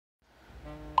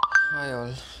Hi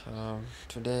all.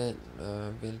 Today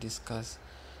we'll discuss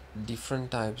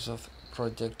different types of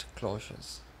project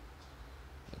closures.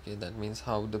 Okay, that means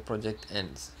how the project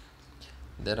ends.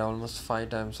 There are almost 5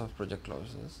 types of project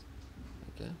closures.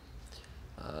 Okay,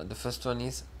 the first one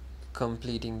is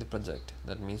completing the project.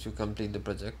 That means you complete the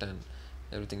project and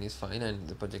everything is fine and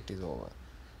the project is over.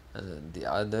 And the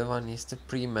other one is the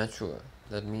premature.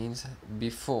 That means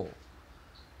before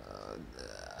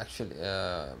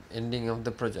uh, ending of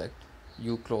the project,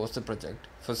 you close the project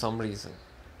for some reason.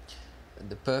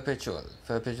 The perpetual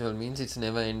means it's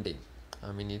never ending.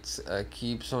 I mean, it's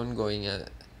keeps on going.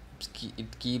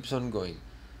 It keeps on going,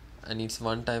 and it's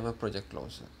one type of project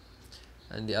closure.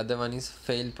 And the other one is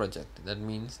failed project. That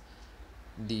means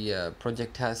the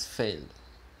project has failed,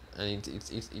 and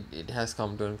it has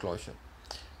come to a closure.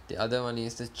 The other one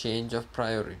is the change of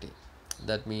priority.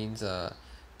 That means the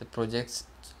project's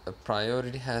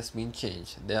priority has been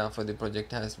changed, therefore the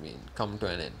project has been come to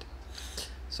an end.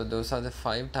 So those are the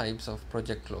 5 types of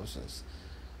project closures.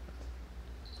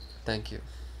 Thank you.